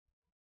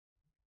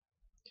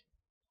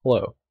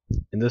Hello.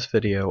 In this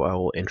video I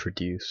will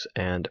introduce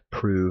and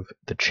prove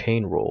the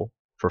chain rule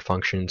for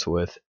functions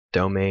with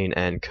domain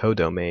and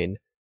codomain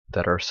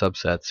that are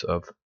subsets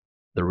of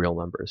the real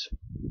numbers.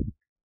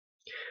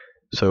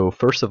 So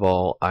first of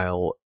all,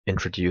 I'll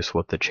introduce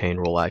what the chain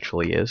rule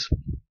actually is,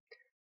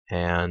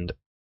 and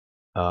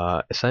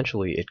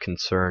essentially it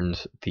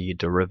concerns the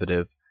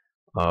derivative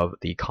of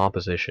the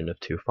composition of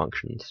two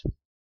functions.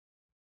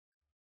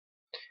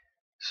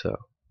 So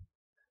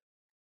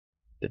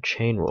the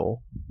chain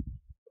rule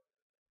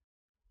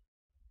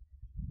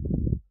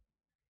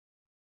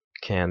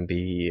can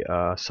be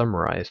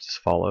summarized as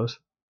follows.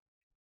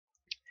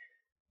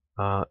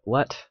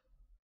 Let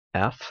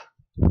f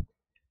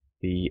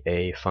be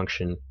a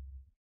function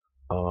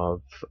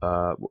of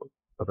a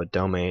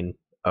domain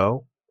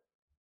O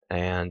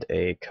and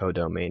a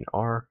codomain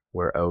R,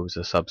 where O is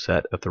a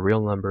subset of the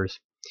real numbers,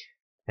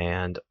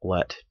 and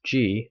let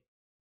G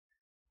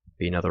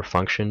be another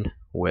function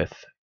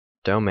with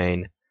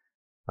domain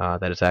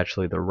that is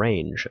actually the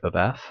range of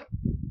F,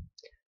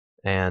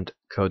 and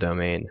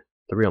codomain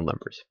the real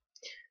numbers.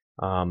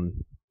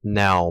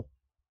 Now,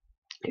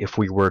 if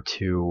we were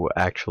to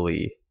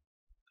actually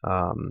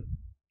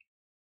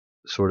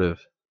sort of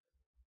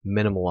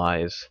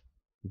minimalize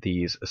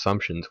these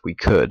assumptions, we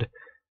could,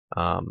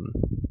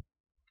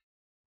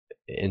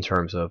 in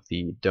terms of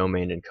the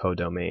domain and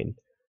codomain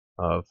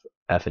of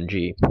F and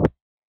G.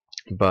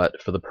 But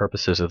for the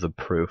purposes of the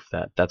proof,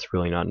 that's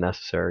really not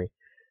necessary.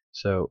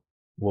 So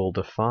we'll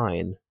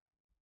define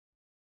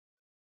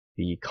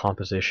the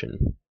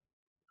composition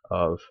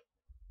of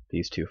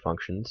these two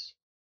functions,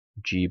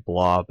 g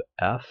blob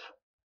f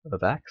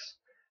of x,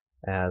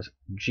 as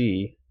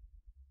g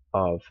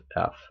of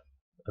f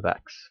of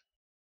x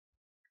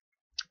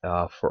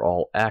for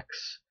all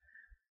x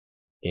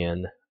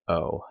in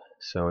O.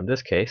 So in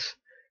this case,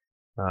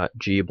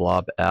 g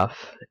blob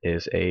f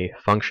is a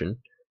function,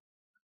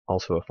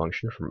 also a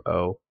function from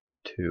O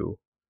to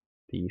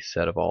the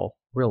set of all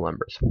real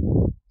numbers.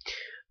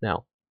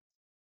 Now,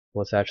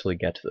 let's actually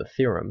get to the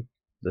theorem.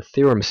 The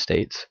theorem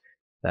states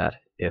that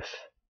if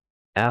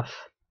f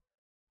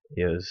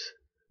is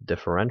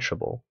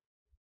differentiable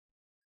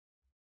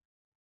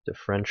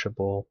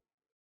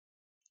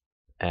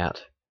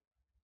at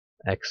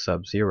x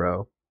sub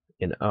 0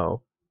 in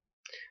O,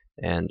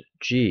 and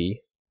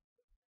g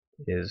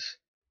is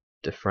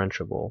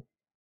differentiable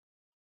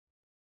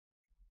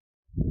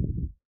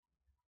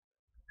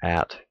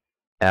at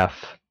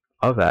f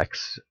of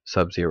x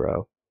sub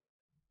 0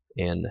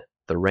 in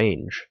the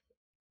range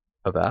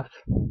of f,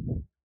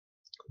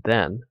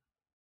 then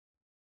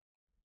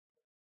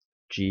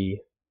g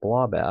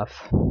blob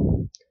f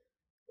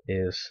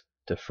is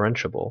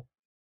differentiable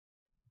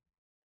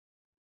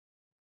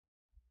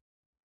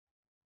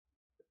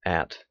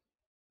at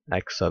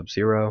x sub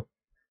 0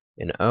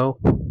 in O,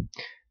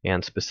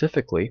 and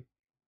specifically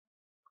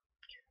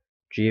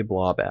g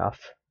blob f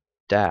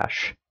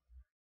dash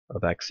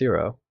of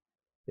x0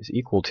 is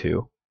equal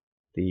to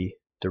the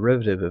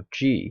derivative of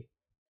g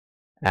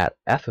at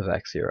f of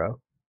x0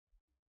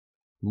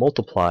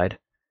 multiplied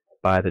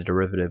by the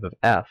derivative of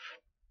f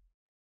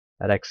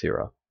at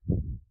x0.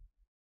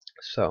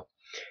 So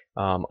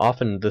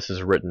often this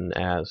is written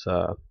as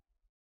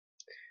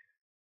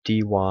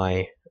dy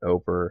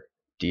over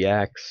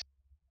dx.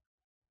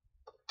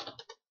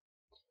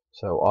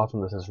 So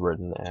often this is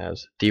written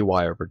as dy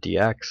over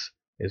dx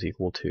is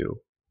equal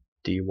to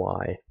dy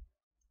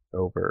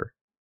over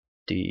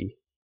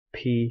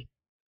dp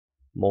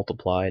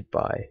multiplied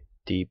by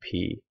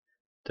dp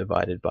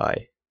divided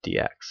by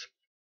dx.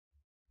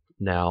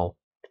 Now,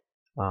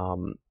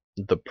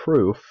 the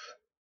proof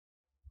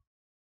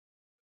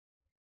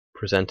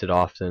presented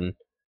often,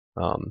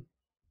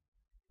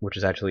 which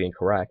is actually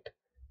incorrect,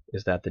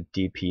 is that the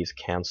dp's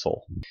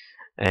cancel.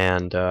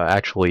 And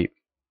actually,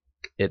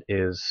 it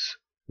is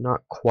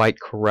not quite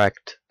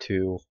correct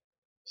to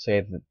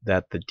say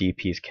that the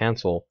dp's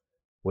cancel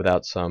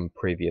without some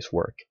previous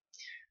work.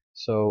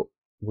 So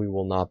we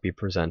will not be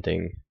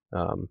presenting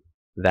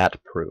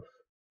that proof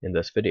in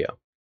this video.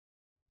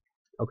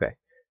 Okay,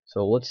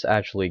 so let's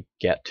actually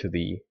get to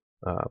the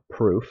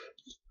proof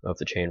of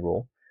the chain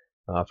rule.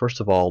 First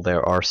of all,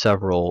 there are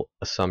several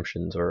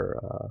assumptions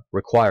or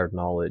required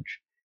knowledge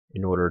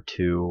in order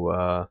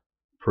to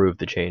prove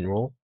the chain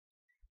rule.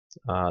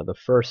 The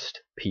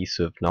first piece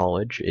of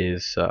knowledge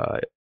is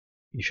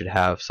you should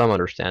have some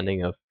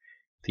understanding of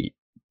the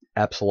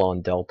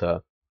epsilon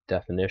delta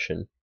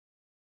definition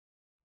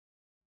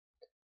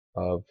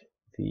of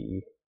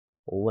the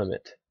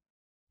limit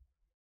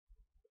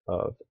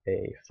of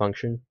a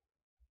function.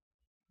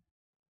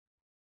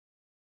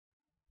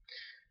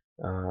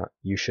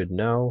 You should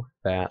know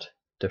that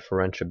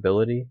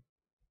differentiability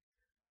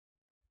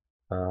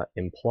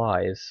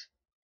implies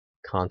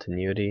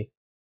continuity,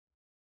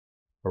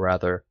 or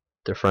rather,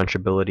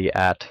 differentiability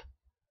at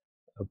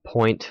a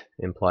point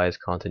implies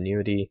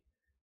continuity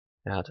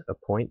at a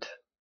point.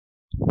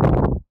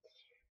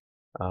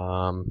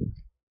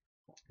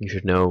 You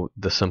should know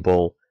the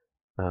simple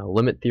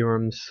limit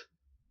theorems.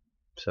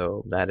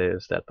 So that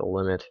is that the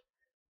limit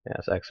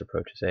as x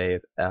approaches a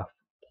of f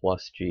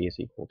plus g is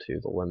equal to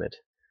the limit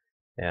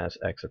as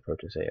x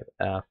approaches a of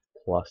f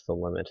plus the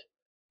limit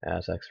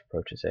as x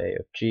approaches a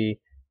of g,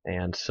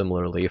 and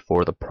similarly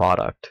for the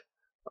product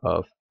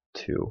of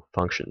two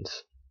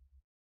functions.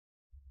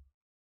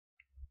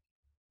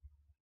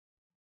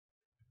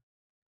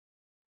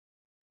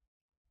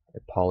 I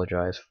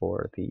apologize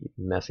for the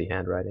messy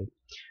handwriting.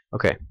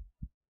 Okay,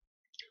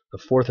 the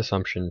fourth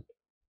assumption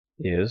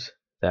is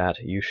that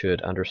you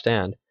should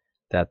understand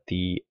that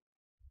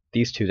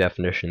these two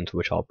definitions,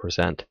 which I'll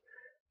present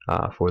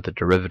for the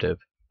derivative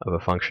of a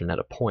function at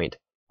a point,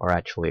 are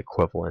actually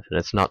equivalent, and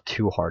it's not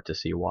too hard to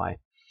see why.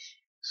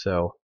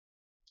 So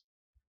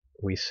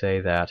we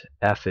say that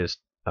f is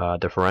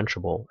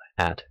differentiable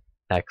at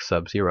x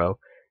sub 0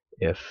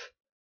 if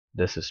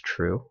this is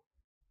true,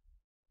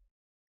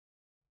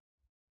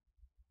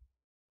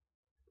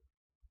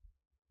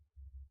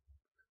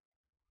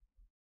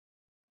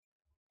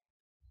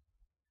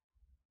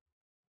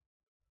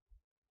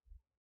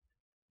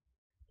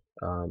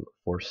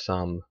 for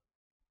some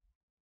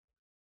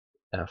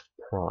f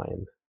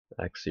prime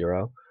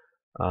x0,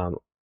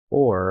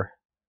 or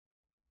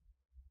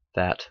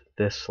that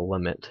this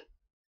limit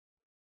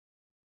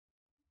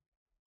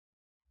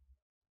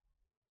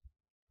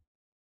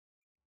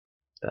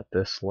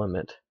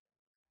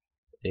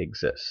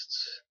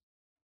exists.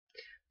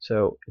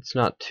 So it's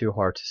not too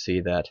hard to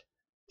see that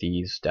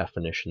these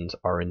definitions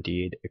are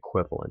indeed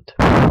equivalent.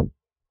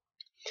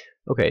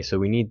 Okay, so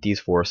we need these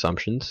four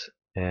assumptions,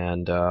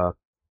 and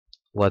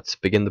let's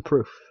begin the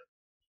proof.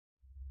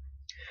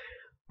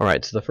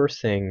 Alright, so the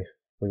first thing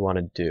we want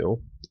to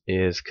do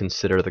is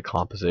consider the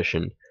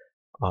composition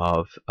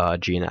of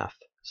g and f.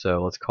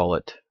 So let's call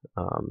it,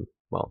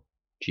 well,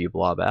 g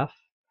blob f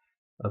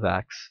of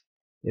x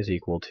is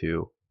equal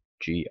to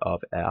g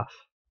of f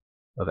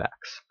of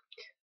x.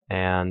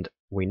 And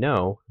we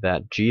know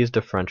that g is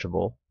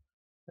differentiable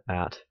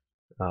at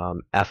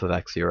f of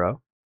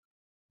x0.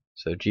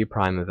 So g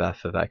prime of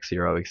f of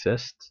x0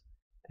 exists,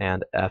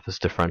 and f is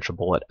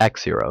differentiable at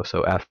x0,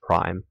 so f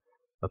prime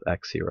of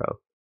x0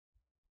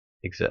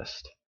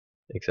 exists.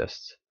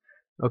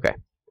 Okay.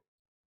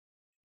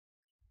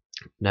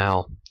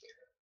 Now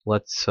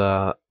let's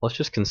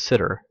just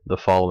consider the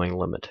following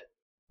limit.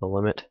 The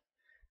limit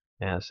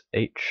as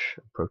h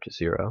approaches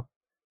 0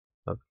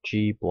 of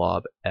g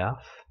blob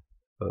f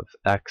of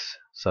x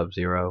sub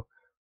 0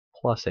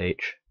 plus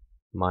h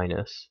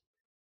minus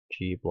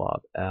g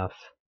blob f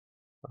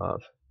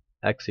of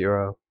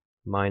x0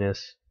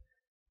 minus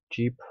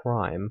g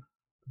prime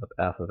of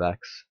f of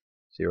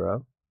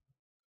x0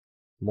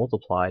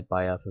 multiplied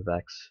by f of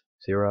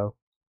x0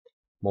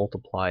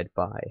 multiplied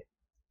by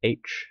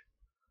h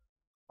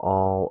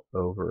all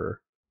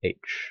over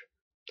h.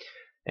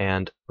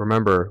 And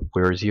remember,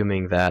 we're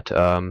assuming that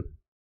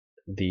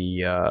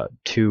the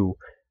two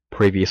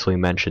previously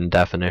mentioned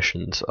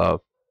definitions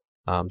of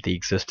the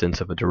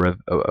existence of a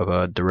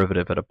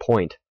derivative at a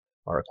point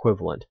are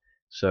equivalent.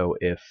 So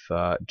if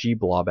g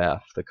blob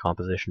f, the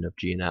composition of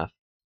g and f,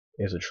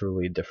 is a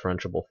truly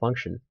differentiable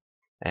function,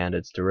 and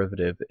its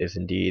derivative is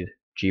indeed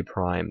g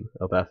prime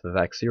of f of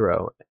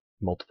x0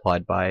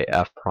 multiplied by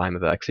f prime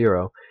of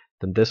x0,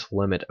 then this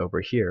limit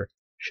over here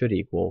should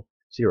equal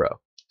 0.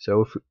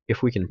 So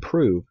if we can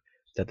prove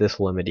that this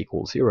limit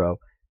equals 0,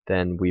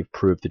 then we've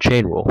proved the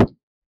chain rule.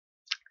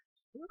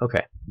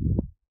 Okay,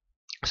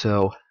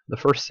 so the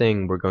first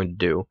thing we're going to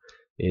do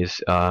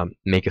is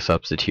make a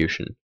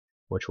substitution,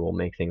 which will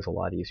make things a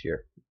lot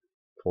easier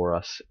for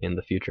us in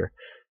the future.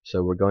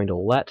 So we're going to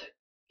let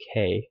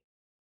k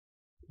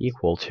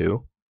equal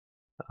to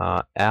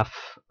f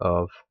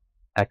of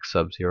x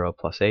sub 0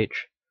 plus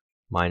h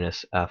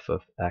minus f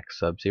of x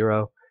sub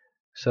 0,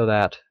 so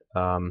that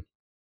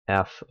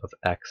f of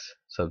x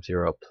sub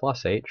 0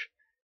 plus h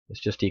is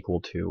just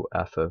equal to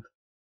f of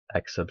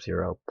x sub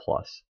 0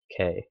 plus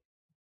k.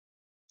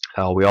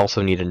 We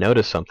also need to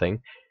notice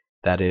something,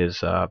 that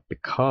is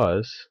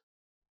because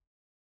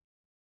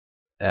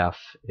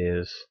f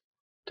is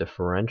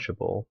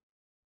differentiable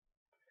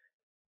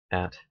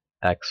at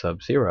x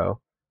sub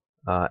 0,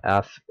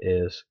 f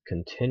is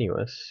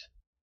continuous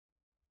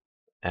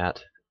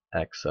at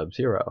x sub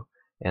 0.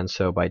 And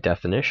so by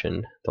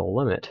definition, the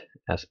limit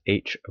as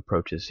h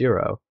approaches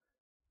 0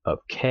 of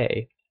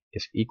k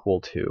is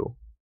equal to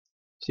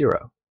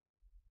 0.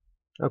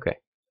 Okay.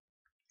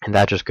 And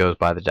that just goes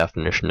by the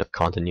definition of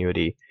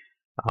continuity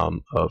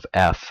of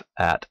f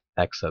at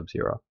x sub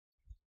 0.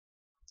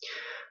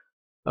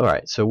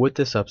 Alright, so with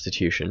this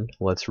substitution,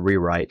 let's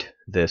rewrite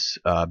this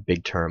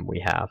big term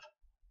we have.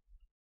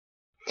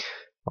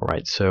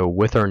 Alright, so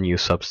with our new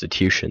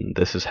substitution,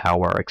 this is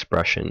how our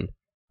expression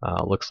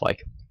looks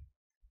like.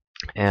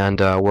 And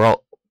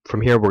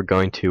from here we're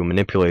going to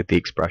manipulate the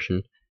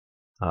expression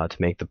to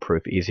make the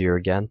proof easier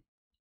again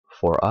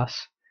for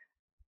us.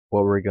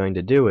 What we're going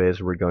to do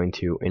is we're going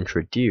to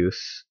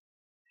introduce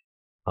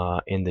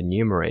in the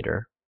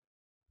numerator,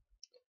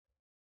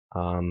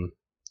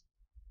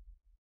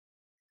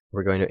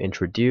 we're going to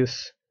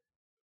introduce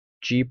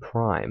g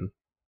prime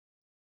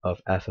of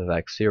f of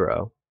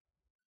x0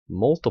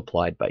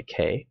 multiplied by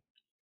k,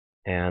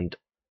 and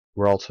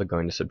we're also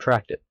going to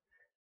subtract it.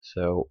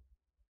 So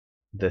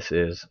this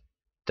is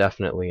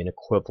definitely an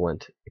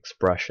equivalent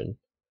expression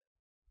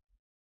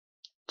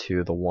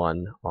to the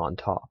one on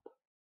top.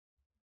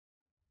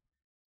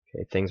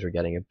 Okay, things are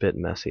getting a bit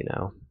messy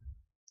now,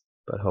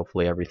 but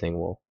hopefully everything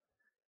will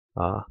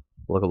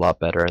look a lot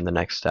better in the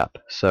next step.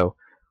 So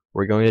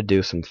we're going to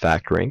do some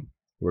factoring.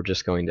 We're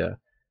just going to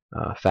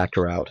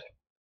factor out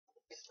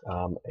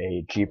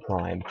a g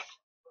prime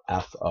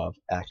f of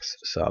x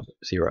sub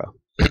 0.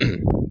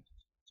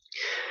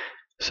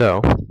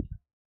 So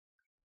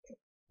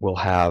we'll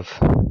have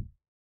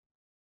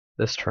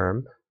this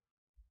term,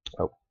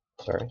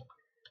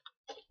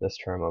 this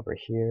term over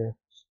here,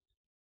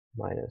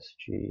 minus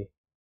g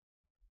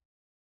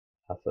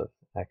f of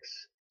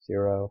x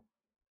 0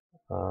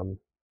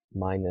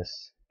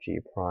 minus g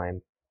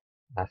prime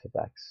f of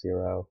x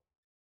 0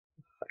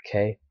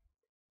 k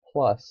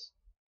plus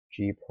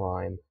g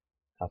prime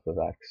f of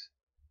x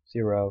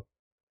 0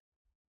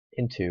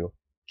 into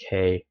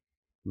k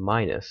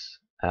minus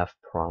f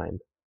prime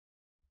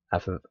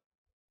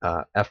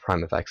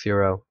of x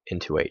 0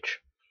 into h,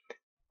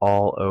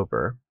 all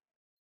over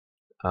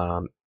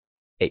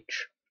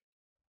h.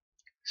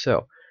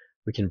 So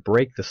we can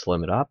break this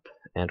limit up,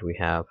 and we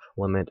have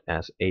limit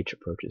as h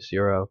approaches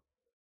 0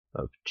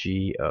 of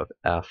g of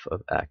f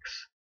of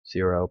x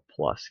 0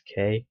 plus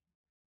k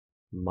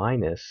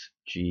minus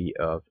g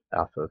of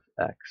f of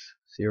x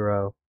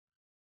 0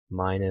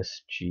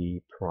 minus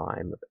g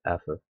prime of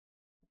f of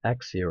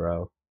x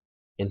 0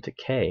 into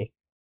k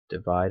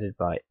divided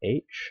by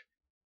h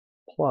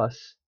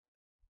plus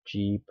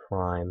g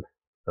prime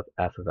of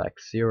f of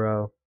x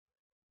 0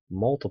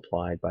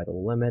 multiplied by the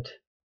limit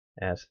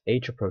as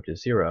h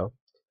approaches 0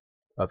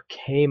 of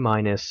k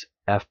minus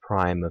f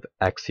prime of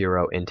x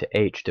 0 into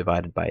h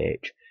divided by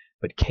h.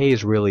 But k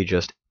is really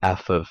just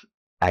f of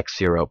x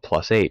 0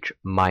 plus h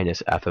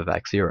minus f of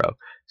x 0.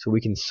 So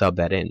we can sub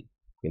that in.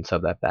 We can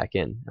sub that back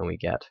in, and we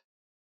get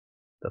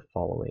the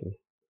following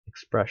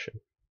expression.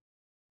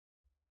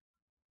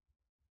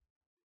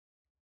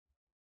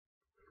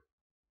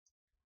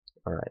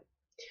 Alright.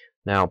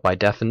 Now, by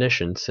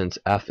definition, since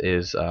f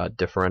is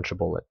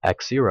differentiable at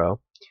x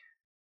 0,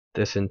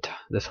 this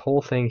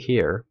whole thing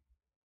here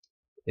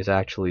is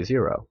actually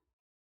 0.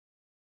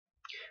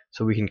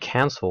 So we can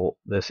cancel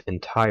this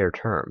entire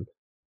term,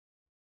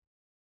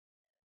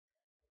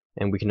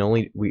 and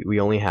we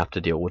only have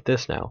to deal with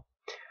this now.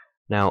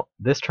 Now,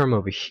 this term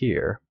over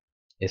here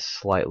is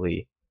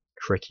slightly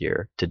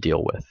trickier to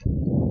deal with.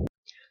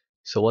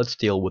 So let's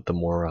deal with the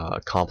more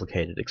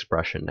complicated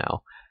expression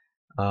now.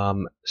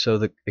 So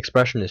the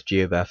expression is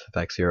g of f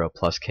of x 0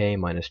 plus k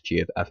minus g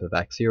of f of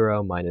x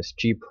 0 minus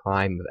g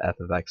prime of f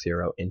of x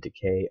 0 into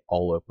k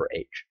all over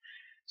h.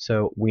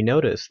 So we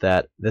notice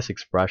that this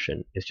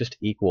expression is just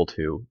equal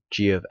to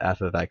g of f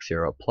of x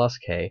 0 plus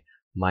k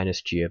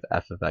minus g of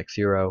f of x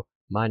 0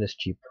 minus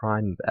g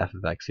prime of f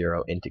of x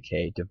 0 into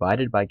k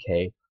divided by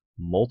k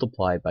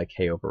multiplied by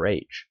k over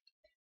h,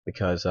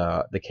 because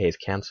the k's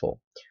cancel.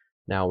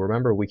 Now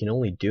remember, we can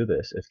only do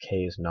this if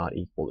k is not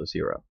equal to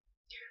 0.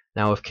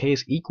 Now if k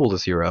is equal to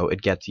 0,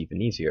 it gets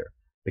even easier,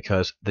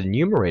 because the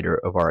numerator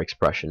of our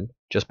expression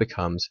just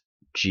becomes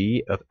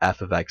g of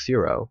f of x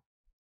 0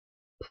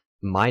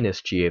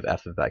 minus g of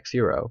f of x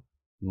 0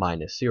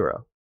 minus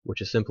 0,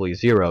 which is simply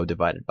 0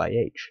 divided by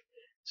h.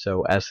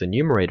 So as the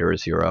numerator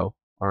is 0,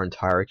 our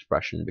entire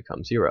expression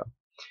becomes 0.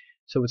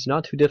 So it's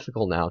not too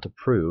difficult now to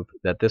prove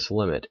that this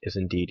limit is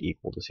indeed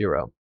equal to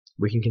 0.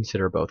 We can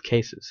consider both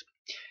cases.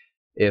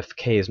 If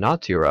k is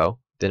not 0,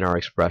 then our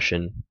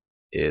expression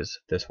is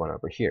this one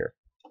over here,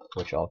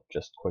 which I'll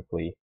just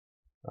quickly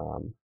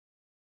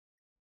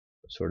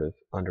sort of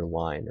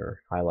underline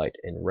or highlight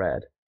in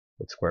red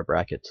with square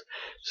brackets.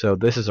 So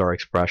this is our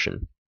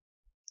expression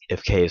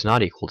if k is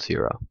not equal to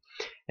 0.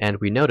 And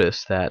we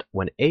notice that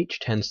when h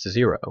tends to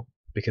 0,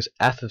 because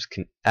f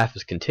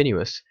is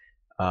continuous,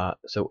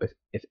 so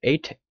if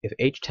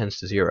h tends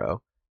to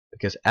 0,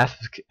 because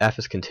f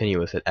is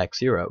continuous at x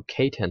 0,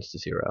 k tends to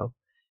 0,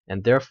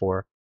 and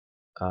therefore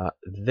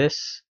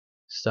this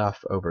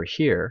stuff over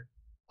here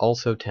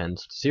also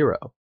tends to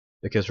 0,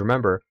 because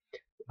remember,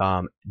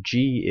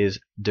 g is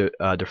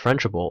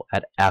differentiable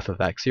at f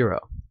of x 0.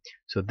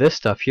 So this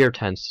stuff here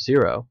tends to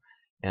 0,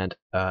 and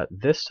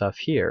this stuff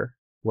here,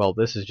 well,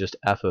 this is just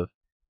f of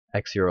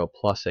x 0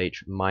 plus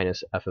h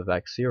minus f of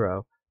x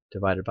 0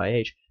 divided by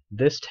h.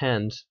 This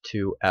tends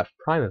to f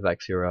prime of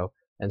x 0,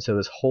 and so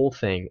this whole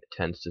thing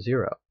tends to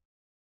 0.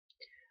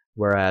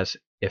 Whereas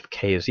if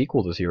k is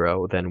equal to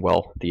 0, then,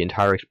 well, the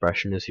entire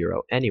expression is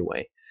 0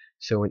 anyway.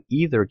 So in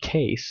either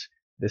case,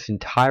 this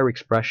entire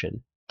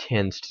expression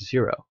tends to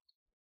 0.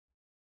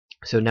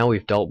 So now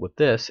we've dealt with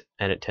this,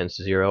 and it tends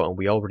to 0, and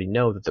we already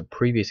know that the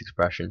previous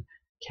expression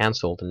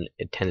canceled and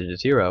it tended to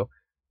 0,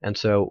 and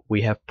so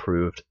we have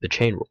proved the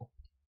chain rule.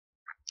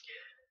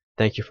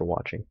 Thank you for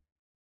watching.